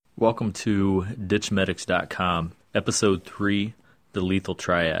Welcome to DitchMedics.com, Episode 3, The Lethal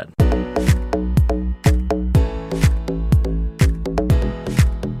Triad.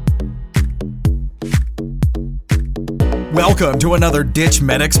 Welcome to another Ditch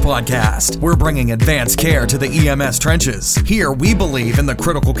Medics podcast. We're bringing advanced care to the EMS trenches. Here, we believe in the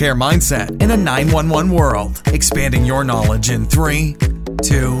critical care mindset in a 911 world. Expanding your knowledge in 3,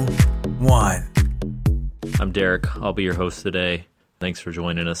 2, 1. I'm Derek. I'll be your host today. Thanks for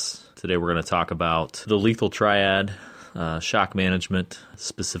joining us. Today we're going to talk about the lethal triad, shock management,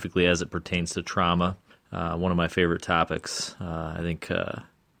 specifically as it pertains to trauma. One of my favorite topics. I think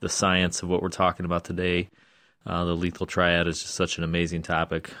the science of what we're talking about today, the lethal triad, is just such an amazing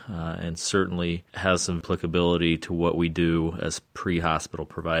topic and certainly has some applicability to what we do as pre-hospital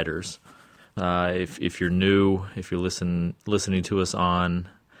providers. If you're new, if you're listening to us on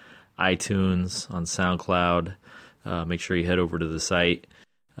iTunes, on SoundCloud, make sure you head over to the site,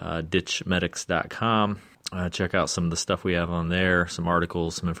 ditchmedics.com. Check out some of the stuff we have on there, some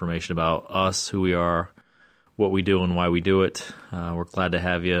articles, some information about us, who we are, what we do, and why we do it. We're glad to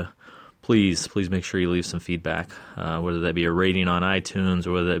have you. Please make sure you leave some feedback, whether that be a rating on iTunes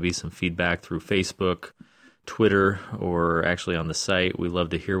or whether that be some feedback through Facebook, Twitter, or actually on the site. We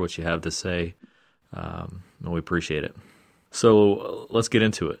love to hear what you have to say, and we appreciate it. So let's get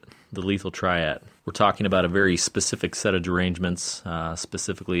into it. The lethal triad. We're talking about a very specific set of derangements,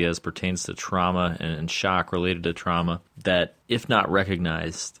 specifically as pertains to trauma and shock related to trauma, that if not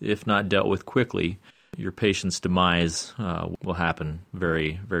recognized, if not dealt with quickly, your patient's demise will happen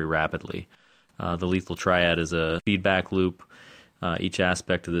very, very rapidly. The lethal triad is a feedback loop, each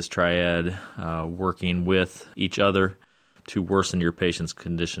aspect of this triad working with each other to worsen your patient's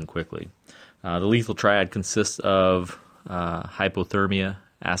condition quickly. The lethal triad consists of hypothermia,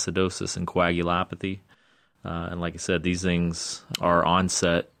 acidosis, and coagulopathy. And like I said, these things are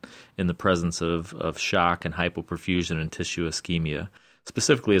onset in the presence of shock and hypoperfusion and tissue ischemia,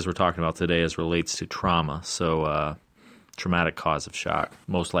 specifically as we're talking about today as relates to trauma. So traumatic cause of shock,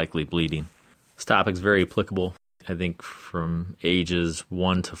 most likely bleeding. This topic is very applicable. I think from ages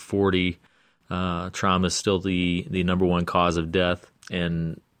 1 to 40, trauma is still the number one cause of death,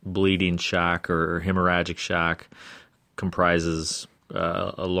 and bleeding shock or hemorrhagic shock comprises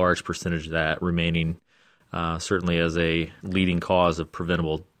a large percentage of that, remaining certainly as a leading cause of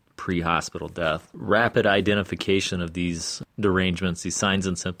preventable pre-hospital death. Rapid identification of these derangements, these signs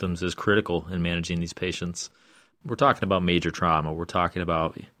and symptoms, is critical in managing these patients. We're talking about major trauma. We're talking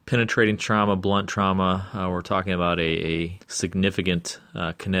about penetrating trauma, blunt trauma. We're talking about a significant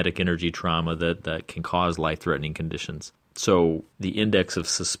kinetic energy trauma that can cause life-threatening conditions. So the index of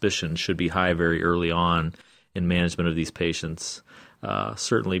suspicion should be high very early on in management of these patients.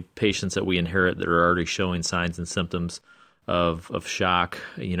 Certainly patients that we inherit that are already showing signs and symptoms of shock,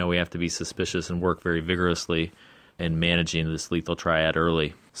 we have to be suspicious and work very vigorously in managing this lethal triad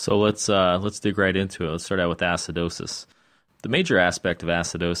early. So let's dig right into it. Let's start out with acidosis. The major aspect of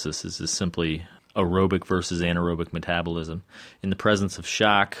acidosis is simply aerobic versus anaerobic metabolism. In the presence of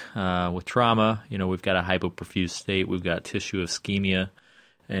shock with trauma, we've got a hypoperfused state, we've got tissue ischemia,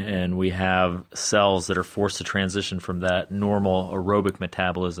 and we have cells that are forced to transition from that normal aerobic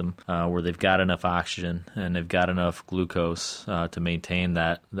metabolism where they've got enough oxygen and they've got enough glucose to maintain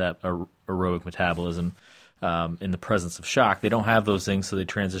that aerobic metabolism. In the presence of shock, they don't have those things, so they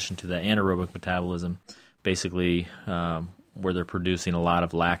transition to that anaerobic metabolism, basically where they're producing a lot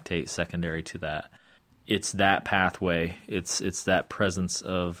of lactate secondary to that. It's that pathway, it's that presence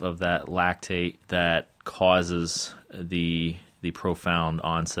of that lactate that causes the profound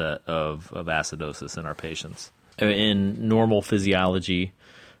onset of acidosis in our patients. In normal physiology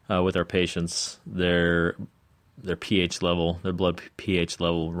with our patients, their pH level, their blood pH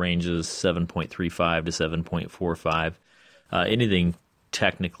level ranges 7.35 to 7.45. Anything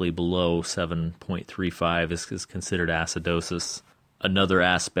technically below 7.35 is considered acidosis. Another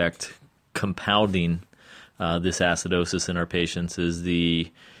aspect compounding this acidosis in our patients is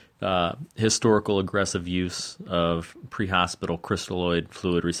the historical aggressive use of pre-hospital crystalloid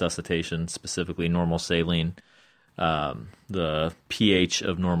fluid resuscitation, specifically normal saline. The pH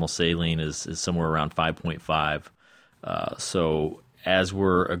of normal saline is somewhere around 5.5. So as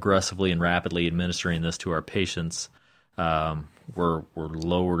we're aggressively and rapidly administering this to our patients, we're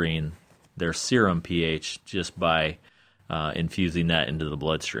lowering their serum pH just by infusing that into the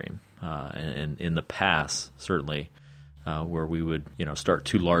bloodstream. And in the past, certainly, where we would, start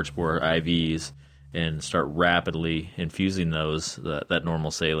 2 large bore IVs and start rapidly infusing that normal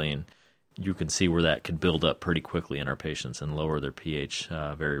saline, you can see where that could build up pretty quickly in our patients and lower their pH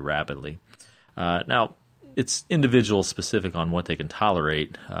very rapidly. Now, it's individual specific on what they can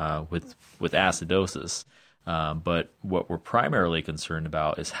tolerate with acidosis. But what we're primarily concerned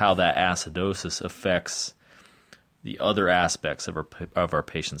about is how that acidosis affects the other aspects of our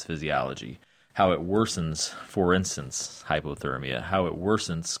patient's physiology, how it worsens, for instance, hypothermia, how it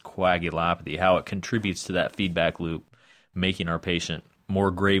worsens coagulopathy, how it contributes to that feedback loop, making our patient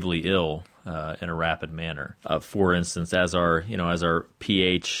more gravely ill in a rapid manner. For instance, as our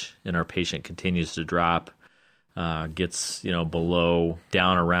pH in our patient continues to drop, gets below,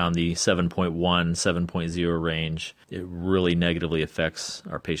 down around the 7.1, 7.0 range, it really negatively affects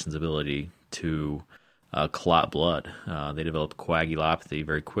our patient's ability to clot blood. They develop coagulopathy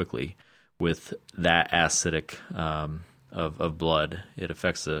very quickly with that acidic of blood. It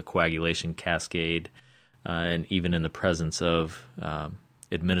affects the coagulation cascade, and even in the presence of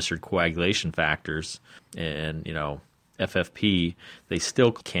administered coagulation factors and FFP, they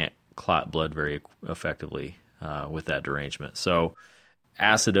still can't clot blood very effectively with that derangement. So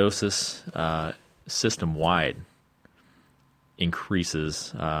acidosis system-wide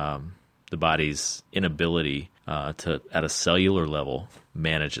increases the body's inability to, at a cellular level,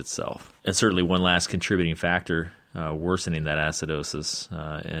 manage itself. And certainly one last contributing factor worsening that acidosis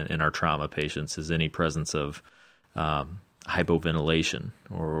in our trauma patients is any presence of hypoventilation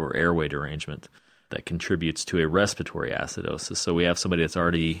or airway derangement that contributes to a respiratory acidosis. So we have somebody that's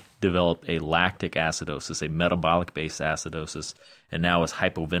already developed a lactic acidosis, a metabolic-based acidosis, and now is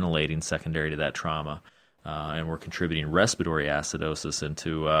hypoventilating secondary to that trauma. And we're contributing respiratory acidosis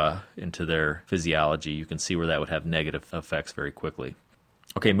into their physiology. You can see where that would have negative effects very quickly.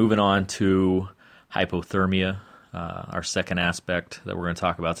 Okay, moving on to hypothermia, our second aspect that we're going to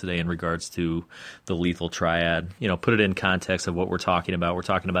talk about today in regards to the lethal triad. Put it in context of what we're talking about. We're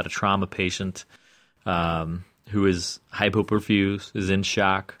talking about a trauma patient who is hypoperfused, is in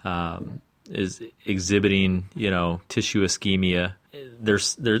shock, is exhibiting, tissue ischemia.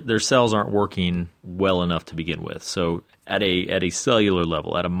 Their cells aren't working well enough to begin with. So at a cellular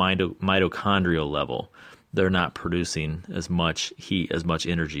level, at a mitochondrial level, they're not producing as much heat, as much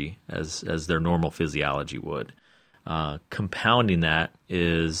energy as their normal physiology would. Compounding that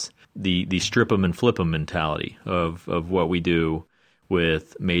is the strip 'em and flip 'em mentality of what we do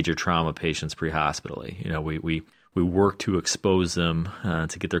with major trauma patients pre-hospitally. We work to expose them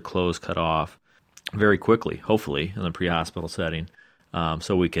to get their clothes cut off very quickly, hopefully, in the pre-hospital setting,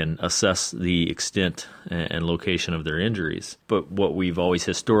 so we can assess the extent and location of their injuries. But what we've always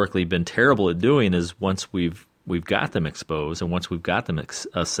historically been terrible at doing is once we've got them exposed and once we've got them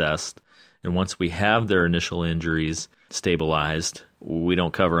assessed and once we have their initial injuries stabilized, we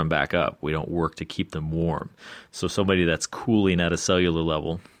don't cover them back up. We don't work to keep them warm. So somebody that's cooling at a cellular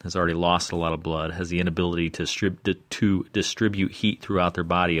level has already lost a lot of blood, has the inability to distribute heat throughout their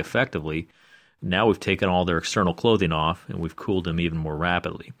body effectively. Now we've taken all their external clothing off and we've cooled them even more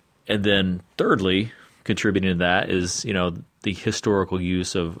rapidly. And then thirdly, contributing to that is, the historical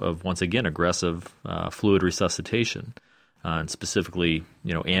use of once again, aggressive fluid resuscitation, and specifically,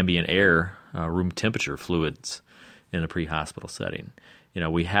 ambient air, room temperature fluids in a pre-hospital setting.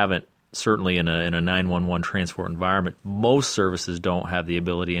 We haven't, certainly in a 911 transport environment, most services don't have the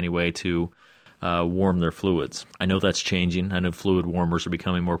ability anyway to warm their fluids. I know that's changing. I know fluid warmers are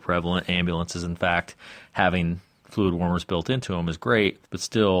becoming more prevalent. Ambulances, in fact, having fluid warmers built into them is great, but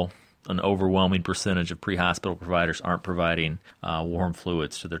still an overwhelming percentage of pre-hospital providers aren't providing warm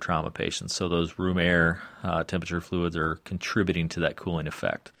fluids to their trauma patients. So those room air temperature fluids are contributing to that cooling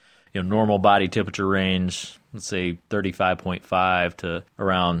effect. Normal body temperature range, let's say 35.5 to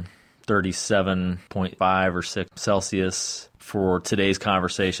around 37.5 or 6 Celsius. For today's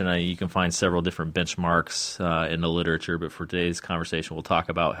conversation, you can find several different benchmarks in the literature, but for today's conversation, we'll talk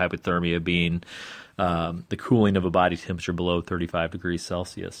about hypothermia being the cooling of a body temperature below 35 degrees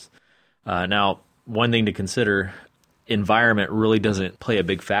Celsius. Now, one thing to consider, environment really doesn't play a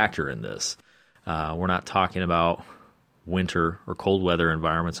big factor in this. We're not talking about winter or cold weather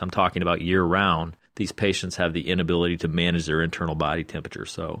environments. I'm talking about year-round. These patients have the inability to manage their internal body temperature.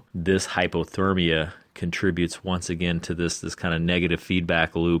 So this hypothermia contributes once again to this kind of negative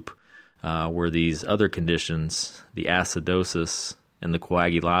feedback loop where these other conditions, the acidosis and the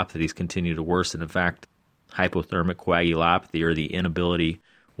coagulopathies, continue to worsen. In fact, hypothermic coagulopathy, or the inability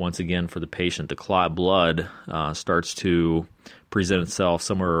once again for the patient to clot blood, starts to present itself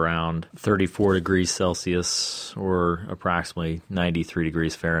somewhere around 34 degrees Celsius or approximately 93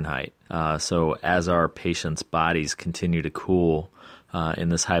 degrees Fahrenheit. So as our patients' bodies continue to cool in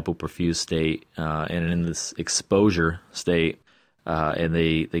this hypoperfused state and in this exposure state, and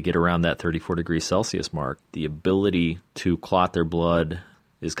they get around that 34 degrees Celsius mark, the ability to clot their blood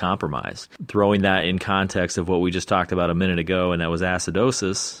is compromised. Throwing that in context of what we just talked about a minute ago, and that was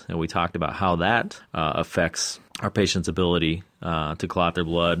acidosis, and we talked about how that affects our patient's ability to clot their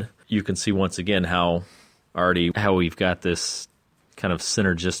blood. You can see once again how we've got this kind of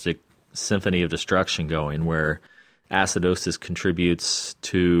synergistic symphony of destruction going, where acidosis contributes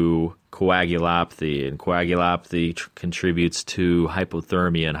to coagulopathy, and coagulopathy contributes to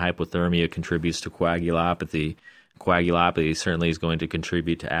hypothermia, and hypothermia contributes to coagulopathy. Coagulopathy certainly is going to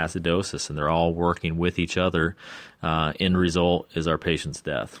contribute to acidosis, and they're all working with each other. End result is our patient's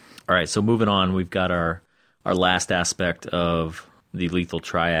death. All right, so moving on, we've got our last aspect of the lethal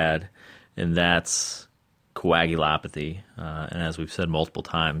triad, and that's coagulopathy. And as we've said multiple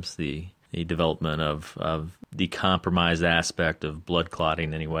times, the development of the compromised aspect of blood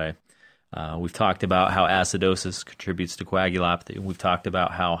clotting anyway. We've talked about how acidosis contributes to coagulopathy. We've talked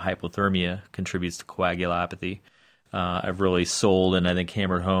about how hypothermia contributes to coagulopathy. I've really sold and I think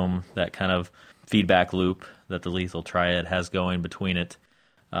hammered home that kind of feedback loop that the lethal triad has going between it.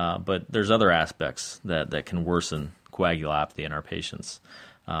 But there's other aspects that can worsen coagulopathy in our patients.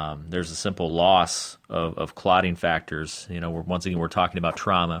 There's a simple loss of clotting factors. Once again, we're talking about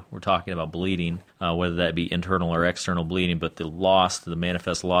trauma. We're talking about bleeding, whether that be internal or external bleeding. But the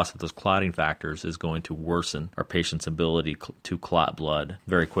manifest loss of those clotting factors is going to worsen our patient's ability to clot blood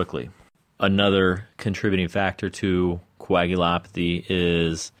very quickly. Another contributing factor to coagulopathy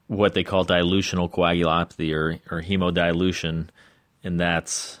is what they call dilutional coagulopathy or hemodilution. And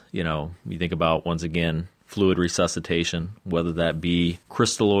that's, you think about, once again, fluid resuscitation, whether that be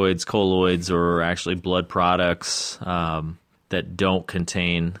crystalloids, colloids, or actually blood products that don't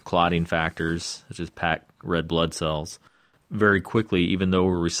contain clotting factors, such as packed red blood cells. Very quickly, even though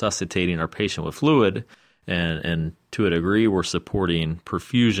we're resuscitating our patient with fluid, and to a degree we're supporting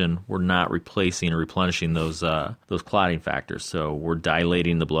perfusion, we're not replacing or replenishing those clotting factors. So we're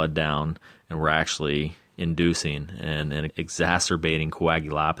dilating the blood down, and we're actually inducing and exacerbating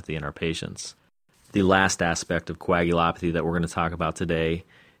coagulopathy in our patients. The last aspect of coagulopathy that we're going to talk about today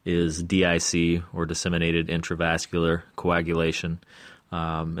is DIC, or disseminated intravascular coagulation.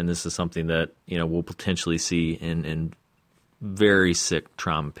 And this is something that we'll potentially see in very sick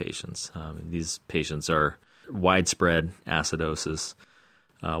trauma patients. These patients are widespread acidosis,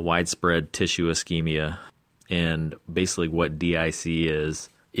 widespread tissue ischemia, and basically what DIC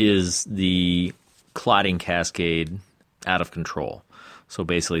is the clotting cascade out of control. So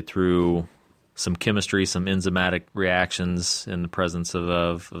basically through some chemistry, some enzymatic reactions in the presence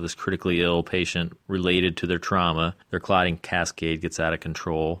of this critically ill patient related to their trauma, their clotting cascade gets out of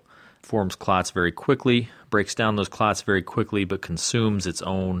control, forms clots very quickly, breaks down those clots very quickly, but consumes its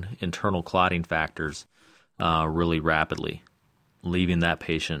own internal clotting factors really rapidly, leaving that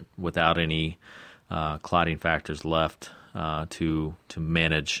patient without any clotting factors left to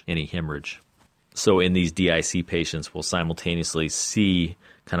manage any hemorrhage. So in these DIC patients, we'll simultaneously see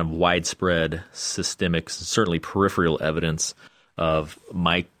kind of widespread systemic, certainly peripheral evidence of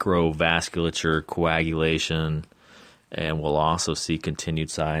microvasculature coagulation, and we'll also see continued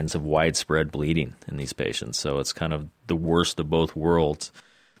signs of widespread bleeding in these patients. So it's kind of the worst of both worlds.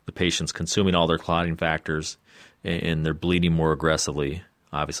 The patient's consuming all their clotting factors, and they're bleeding more aggressively,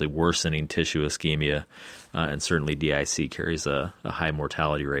 obviously worsening tissue ischemia, and certainly DIC carries a high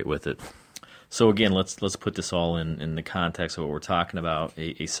mortality rate with it. So again, let's put this all in the context of what we're talking about: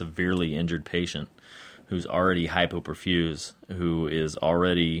 a severely injured patient who's already hypoperfused, who is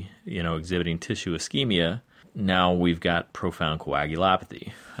already exhibiting tissue ischemia. Now we've got profound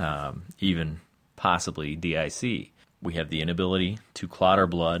coagulopathy, even possibly DIC. We have the inability to clot our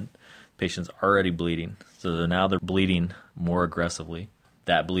blood. Patient's already bleeding, so now they're bleeding more aggressively.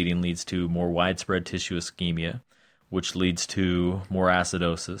 That bleeding leads to more widespread tissue ischemia, which leads to more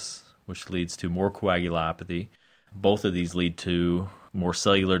acidosis, which leads to more coagulopathy. Both of these lead to more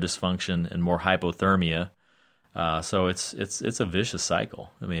cellular dysfunction and more hypothermia. So it's a vicious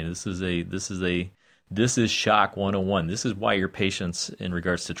cycle. I mean, this is shock 101. This is why your patients, in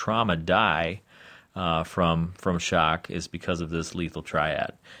regards to trauma, die from shock, is because of this lethal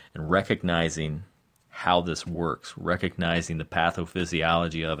triad. And recognizing how this works, recognizing the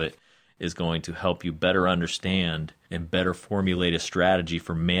pathophysiology of it, is going to help you better understand and better formulate a strategy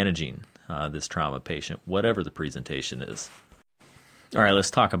for managing this trauma patient, whatever the presentation is. All right,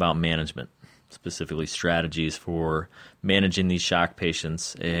 let's talk about management, specifically strategies for managing these shock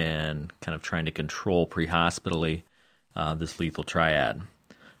patients and kind of trying to control pre-hospitally this lethal triad.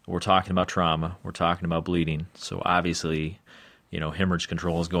 We're talking about trauma, we're talking about bleeding, so obviously, hemorrhage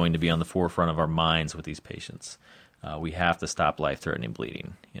control is going to be on the forefront of our minds with these patients. we have to stop life-threatening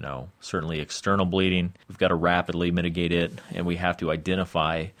bleeding. Certainly external bleeding, we've got to rapidly mitigate it, and we have to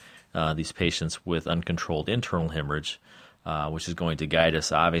identify these patients with uncontrolled internal hemorrhage, which is going to guide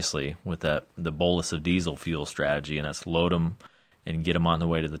us, obviously, with the bolus of diesel fuel strategy, and that's load them and get them on the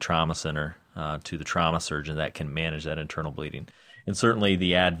way to the trauma center, to the trauma surgeon that can manage that internal bleeding. And certainly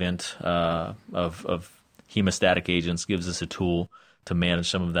the advent of hemostatic agents gives us a tool to manage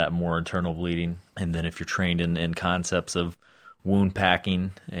some of that more internal bleeding. And then if you're trained in concepts of wound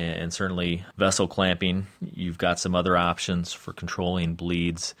packing and certainly vessel clamping, you've got some other options for controlling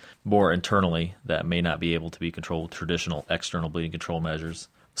bleeds more internally that may not be able to be controlled with traditional external bleeding control measures.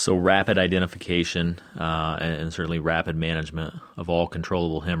 So rapid identification and certainly rapid management of all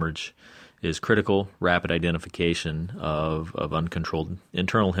controllable hemorrhage is critical. Rapid identification of uncontrolled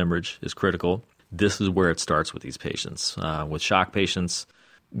internal hemorrhage is critical. This is where it starts with these patients. With shock patients,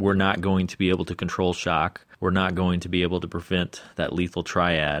 we're not going to be able to control shock. We're not going to be able to prevent that lethal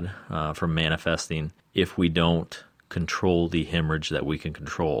triad from manifesting if we don't control the hemorrhage that we can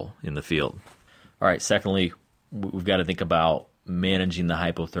control in the field. All right, secondly, we've got to think about managing the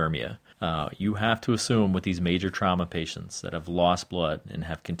hypothermia. You have to assume with these major trauma patients that have lost blood and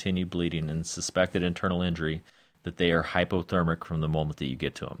have continued bleeding and suspected internal injury that they are hypothermic from the moment that you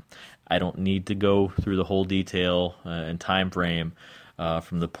get to them. I don't need to go through the whole detail and time frame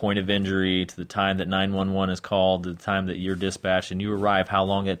from the point of injury to the time that 911 is called to the time that you're dispatched and you arrive, how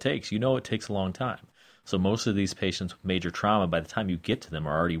long it takes. It takes a long time. So most of these patients with major trauma, by the time you get to them,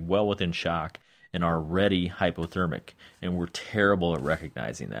 are already well within shock and are already hypothermic, and we're terrible at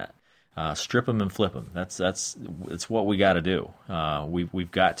recognizing that. Strip them and flip them. That's what we got to do.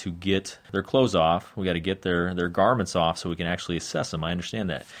 We've got to get their clothes off. We got to get their garments off so we can actually assess them. I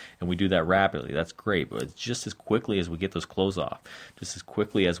understand that, and we do that rapidly. That's great, but just as quickly as we get those clothes off, just as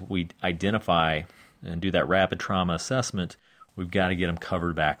quickly as we identify and do that rapid trauma assessment, we've got to get them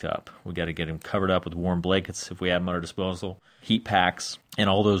covered back up. We've got to get them covered up with warm blankets if we have them at our disposal, heat packs in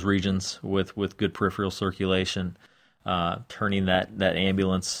all those regions with good peripheral circulation. Turning that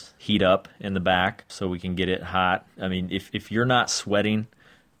ambulance heat up in the back so we can get it hot. I mean, if you're not sweating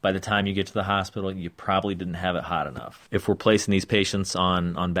by the time you get to the hospital, you probably didn't have it hot enough. If we're placing these patients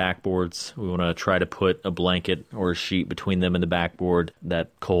on backboards, we want to try to put a blanket or a sheet between them and the backboard.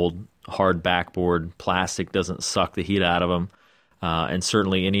 That cold, hard backboard plastic doesn't suck the heat out of them. And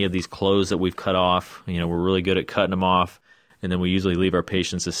certainly any of these clothes that we've cut off, we're really good at cutting them off. And then we usually leave our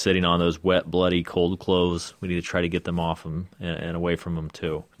patients just sitting on those wet, bloody, cold clothes. We need to try to get them off them and away from them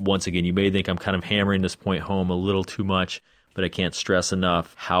too. Once again, you may think I'm kind of hammering this point home a little too much, but I can't stress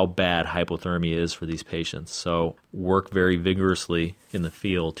enough how bad hypothermia is for these patients. So work very vigorously in the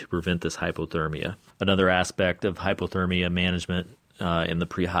field to prevent this hypothermia. Another aspect of hypothermia management in the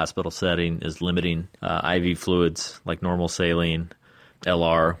pre-hospital setting is limiting IV fluids like normal saline,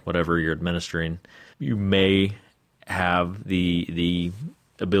 LR, whatever you're administering. You may have the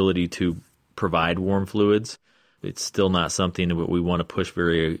ability to provide warm fluids. It's still not something that we want to push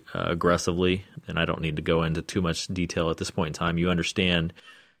very aggressively, and I don't need to go into too much detail at this point in time. You understand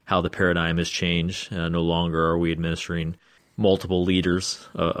how the paradigm has changed. No longer are we administering multiple liters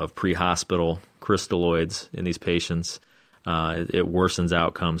of pre-hospital crystalloids in these patients. It worsens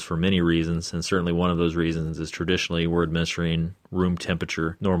outcomes for many reasons, and certainly one of those reasons is traditionally we're administering room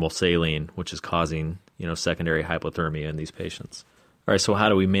temperature normal saline, which is causing secondary hypothermia in these patients. All right, so how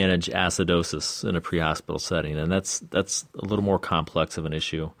do we manage acidosis in a pre-hospital setting? And that's a little more complex of an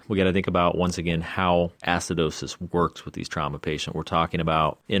issue. We got to think about, once again, how acidosis works with these trauma patients. We're talking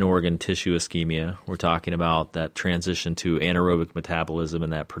about in-organ tissue ischemia. We're talking about that transition to anaerobic metabolism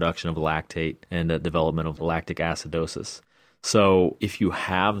and that production of lactate and that development of lactic acidosis. So if you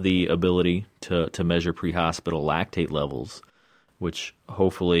have the ability to measure pre-hospital lactate levels, which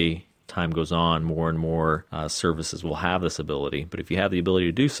hopefully time goes on, more and more services will have this ability. But if you have the ability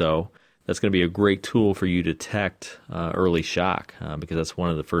to do so, that's going to be a great tool for you to detect early shock because that's one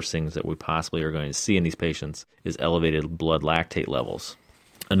of the first things that we possibly are going to see in these patients is elevated blood lactate levels.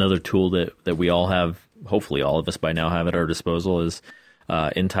 Another tool that we all have, hopefully all of us by now have at our disposal, is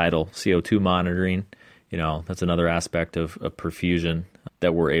end-tidal CO2 monitoring. That's another aspect of perfusion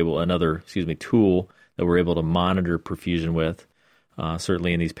that we're able, tool that we're able to monitor perfusion with.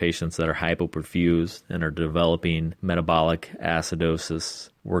 Certainly in these patients that are hypoperfused and are developing metabolic acidosis,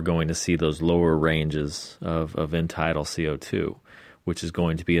 we're going to see those lower ranges of end-tidal CO2, which is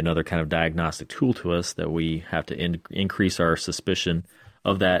going to be another kind of diagnostic tool to us that we have to increase our suspicion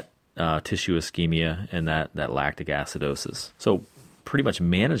of that tissue ischemia and that lactic acidosis. So pretty much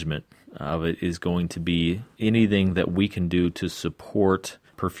management of it is going to be anything that we can do to support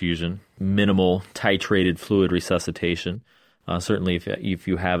perfusion, minimal titrated fluid resuscitation. Certainly, if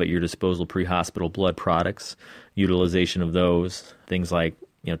you have at your disposal pre-hospital blood products, utilization of those, things like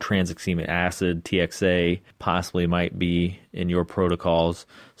tranexamic acid, TXA, possibly might be in your protocols.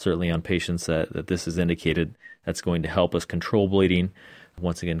 Certainly on patients that this is indicated, that's going to help us control bleeding.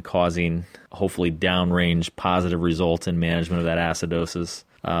 Once again, causing hopefully downrange positive results in management of that acidosis.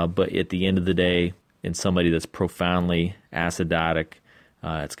 But at the end of the day, in somebody that's profoundly acidotic,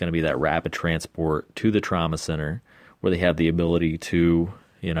 it's going to be that rapid transport to the trauma center, where they have the ability to,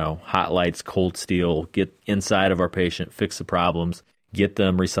 hot lights, cold steel, get inside of our patient, fix the problems, get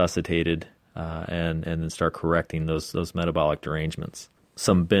them resuscitated, and then start correcting those metabolic derangements.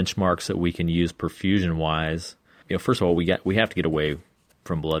 Some benchmarks that we can use perfusion-wise, first of all, we have to get away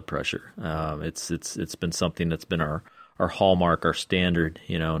from blood pressure. It's been something that's been our hallmark, our standard,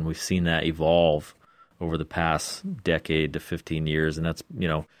 and we've seen that evolve over the past decade to 15 years, and that's,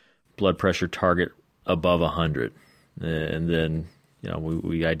 blood pressure target above 100. And then,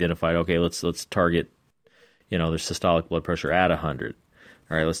 we identified, okay, let's target, there's systolic blood pressure at 100.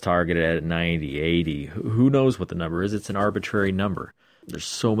 All right, let's target it at 90, 80. Who knows what the number is? It's an arbitrary number. There's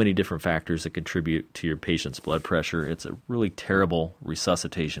so many different factors that contribute to your patient's blood pressure. It's a really terrible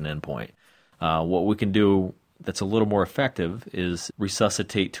resuscitation endpoint. What we can do that's a little more effective is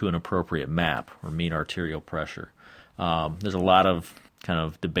resuscitate to an appropriate MAP, or mean arterial pressure. There's a lot of kind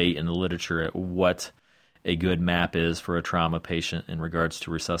of debate in the literature at what a good MAP is for a trauma patient in regards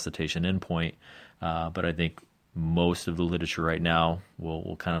to resuscitation endpoint, but I think most of the literature right now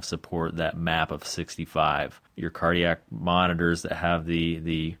will kind of support that MAP of 65. Your cardiac monitors that have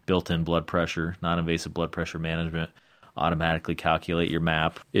the built-in blood pressure, non-invasive blood pressure management, automatically calculate your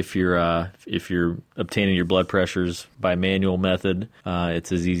MAP. If you're obtaining your blood pressures by manual method,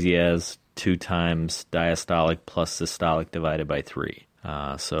 it's as easy as 2 times diastolic plus systolic divided by 3.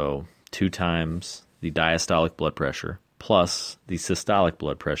 So 2 times the diastolic blood pressure plus the systolic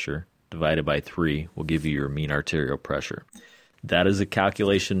blood pressure divided by 3 will give you your mean arterial pressure. That is a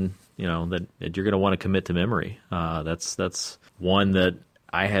calculation, that you're going to want to commit to memory. That's one that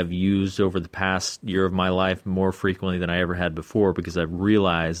I have used over the past year of my life more frequently than I ever had before, because I've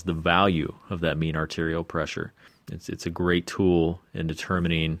realized the value of that mean arterial pressure. It's a great tool in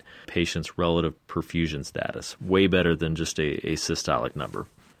determining patients' relative perfusion status, way better than just a systolic number.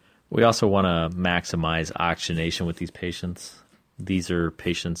 We also want to maximize oxygenation with these patients. These are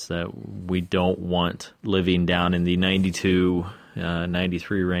patients that we don't want living down in the 92,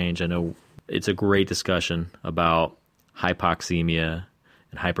 93 range. I know it's a great discussion about hypoxemia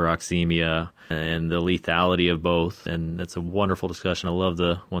and hyperoxemia and the lethality of both, and it's a wonderful discussion. I love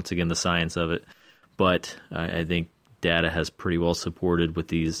once again the science of it, but I think data has pretty well supported with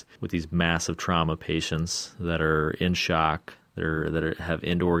these massive trauma patients that are in shock, that have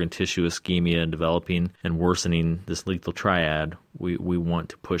end-organ tissue ischemia and developing and worsening this lethal triad. We want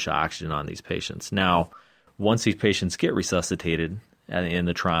to push oxygen on these patients. Now, once these patients get resuscitated in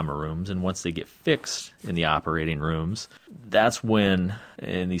the trauma rooms, and once they get fixed in the operating rooms, that's when,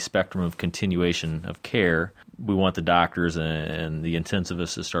 in the spectrum of continuation of care, we want the doctors and the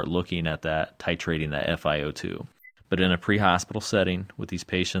intensivists to start looking at that, titrating that FiO2. But in a pre-hospital setting with these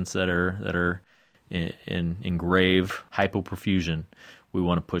patients that are in grave hypoperfusion, we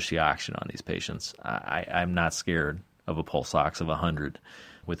want to push the oxygen on these patients. I'm not scared of a pulse ox of 100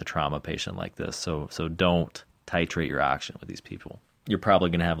 with a trauma patient like this. So don't titrate your oxygen with these people. You're probably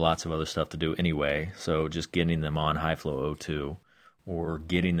going to have lots of other stuff to do anyway, so just getting them on high-flow O2 or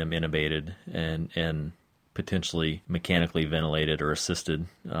getting them intubated and potentially mechanically ventilated or assisted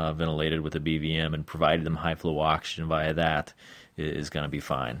ventilated with a BVM and providing them high-flow oxygen via that is going to be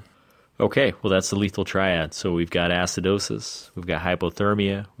fine. Okay, well, that's the lethal triad. So we've got acidosis, we've got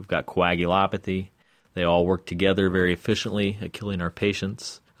hypothermia, we've got coagulopathy. They all work together very efficiently at killing our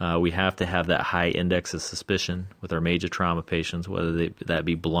patients. We have to have that high index of suspicion with our major trauma patients, whether that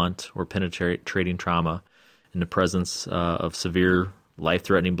be blunt or penetrating trauma, in the presence of severe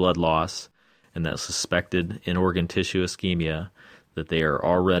life-threatening blood loss and that suspected in-organ tissue ischemia, that they are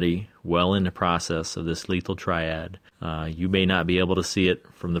already well in the process of this lethal triad. You may not be able to see it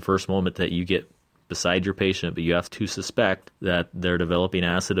from the first moment that you get beside your patient, but you have to suspect that they're developing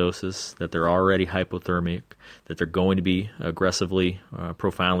acidosis, that they're already hypothermic, that they're going to be aggressively,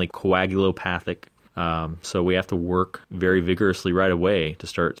 profoundly coagulopathic. So we have to work very vigorously right away to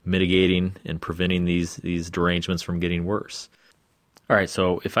start mitigating and preventing these derangements from getting worse. All right,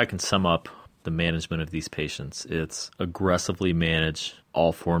 so if I can sum up the management of these patients, it's aggressively manage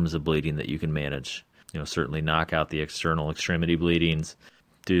all forms of bleeding that you can manage. Certainly knock out the external extremity bleedings,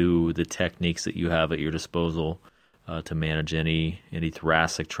 do the techniques that you have at your disposal to manage any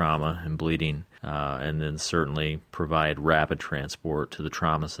thoracic trauma and bleeding, and then certainly provide rapid transport to the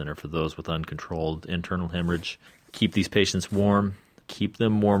trauma center for those with uncontrolled internal hemorrhage. Keep these patients warm. Keep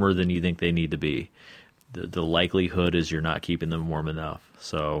them warmer than you think they need to be. The likelihood is you're not keeping them warm enough.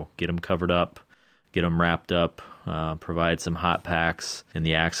 So get them covered up, get them wrapped up, provide some hot packs in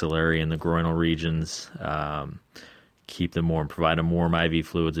the axillary and the groinal regions. Keep them warm. Provide them warm IV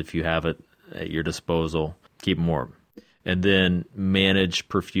fluids if you have it at your disposal. Keep them warm. And then manage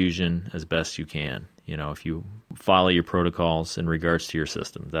perfusion as best you can. If you follow your protocols in regards to your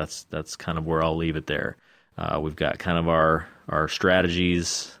system, that's kind of where I'll leave it there. We've got kind of our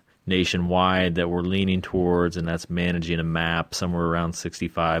strategies nationwide that we're leaning towards, and that's managing a MAP somewhere around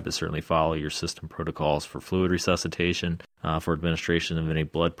 65, but certainly follow your system protocols for fluid resuscitation, for administration of any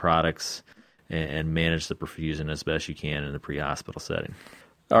blood products, and manage the perfusion as best you can in the pre-hospital setting.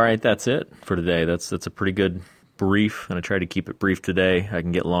 All right, that's it for today. That's a pretty good brief, and I try to keep it brief today. I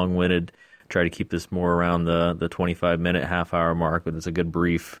can get long-winded. Try to keep this more around the 25-minute, half-hour mark, but it's a good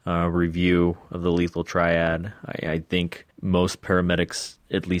brief review of the lethal triad. I think most paramedics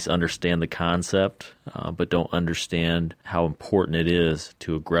at least understand the concept, but don't understand how important it is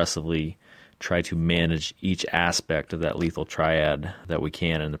to aggressively try to manage each aspect of that lethal triad that we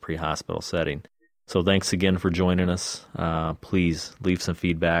can in the pre-hospital setting. So thanks again for joining us. Please leave some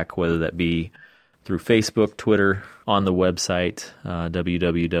feedback, whether that be through Facebook, Twitter, on the website,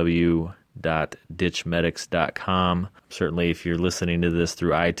 www.ditchmedics.com. Certainly, if you're listening to this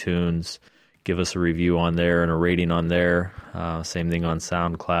through iTunes, give us a review on there and a rating on there. Same thing on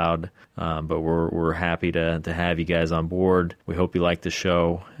SoundCloud. But we're happy to have you guys on board. We hope you like the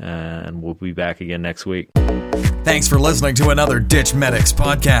show, and we'll be back again next week. Thanks for listening to another Ditch Medics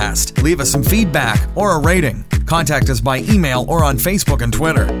podcast. Leave us some feedback or a rating. Contact us by email or on Facebook and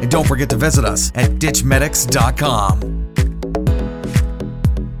Twitter. And don't forget to visit us at ditchmedics.com.